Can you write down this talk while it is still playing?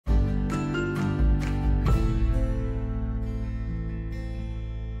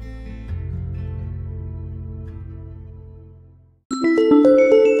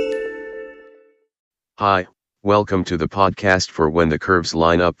Hi, welcome to the podcast for When the Curves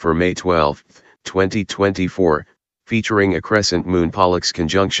Line Up for May 12, 2024, featuring a crescent Moon-Pollux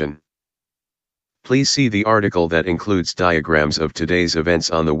conjunction. Please see the article that includes diagrams of today's events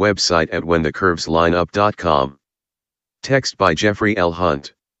on the website at whenthecurveslineup.com. Text by Jeffrey L.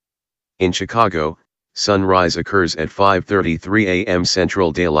 Hunt. In Chicago, sunrise occurs at 5:33 a.m.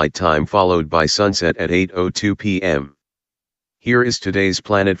 Central Daylight Time, followed by sunset at 8:02 p.m. Here is today's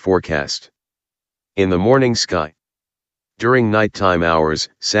planet forecast. In the morning sky. During nighttime hours,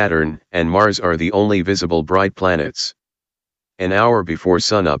 Saturn and Mars are the only visible bright planets. An hour before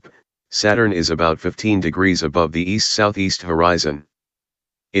sunup, Saturn is about 15 degrees above the east-southeast horizon.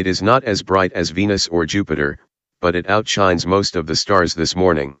 It is not as bright as Venus or Jupiter, but it outshines most of the stars this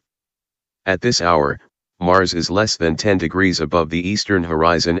morning. At this hour, Mars is less than 10 degrees above the eastern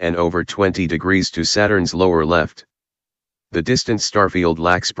horizon and over 20 degrees to Saturn's lower left. The distant starfield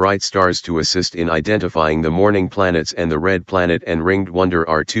lacks bright stars to assist in identifying the morning planets, and the red planet and ringed wonder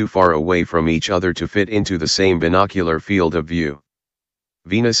are too far away from each other to fit into the same binocular field of view.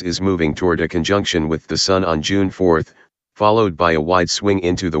 Venus is moving toward a conjunction with the Sun on June 4, followed by a wide swing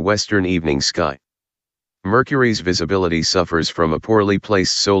into the western evening sky. Mercury's visibility suffers from a poorly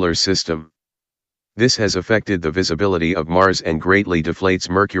placed solar system. This has affected the visibility of Mars and greatly deflates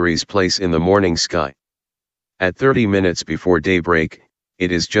Mercury's place in the morning sky. At 30 minutes before daybreak,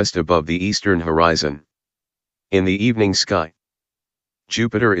 it is just above the eastern horizon. In the evening sky,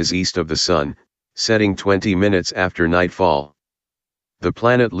 Jupiter is east of the Sun, setting 20 minutes after nightfall. The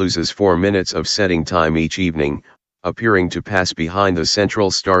planet loses 4 minutes of setting time each evening, appearing to pass behind the central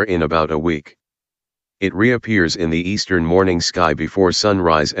star in about a week. It reappears in the eastern morning sky before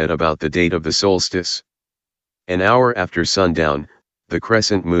sunrise at about the date of the solstice. An hour after sundown, the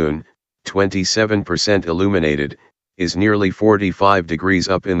crescent moon, 27% illuminated, is nearly 45 degrees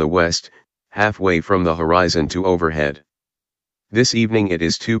up in the west, halfway from the horizon to overhead. This evening it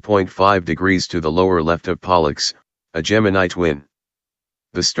is 2.5 degrees to the lower left of Pollux, a Gemini twin.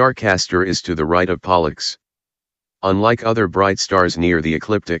 The Starcaster is to the right of Pollux. Unlike other bright stars near the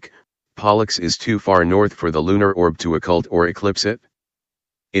ecliptic, Pollux is too far north for the lunar orb to occult or eclipse it.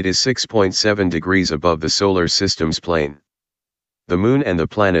 It is 6.7 degrees above the solar system's plane. The moon and the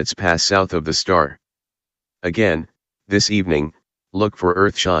planets pass south of the star. Again, this evening, look for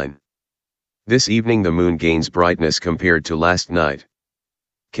earthshine. This evening the moon gains brightness compared to last night.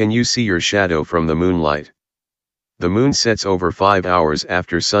 Can you see your shadow from the moonlight? The moon sets over 5 hours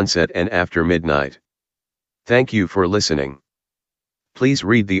after sunset and after midnight. Thank you for listening. Please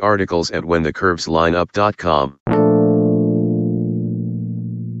read the articles at whenthecurveslineup.com.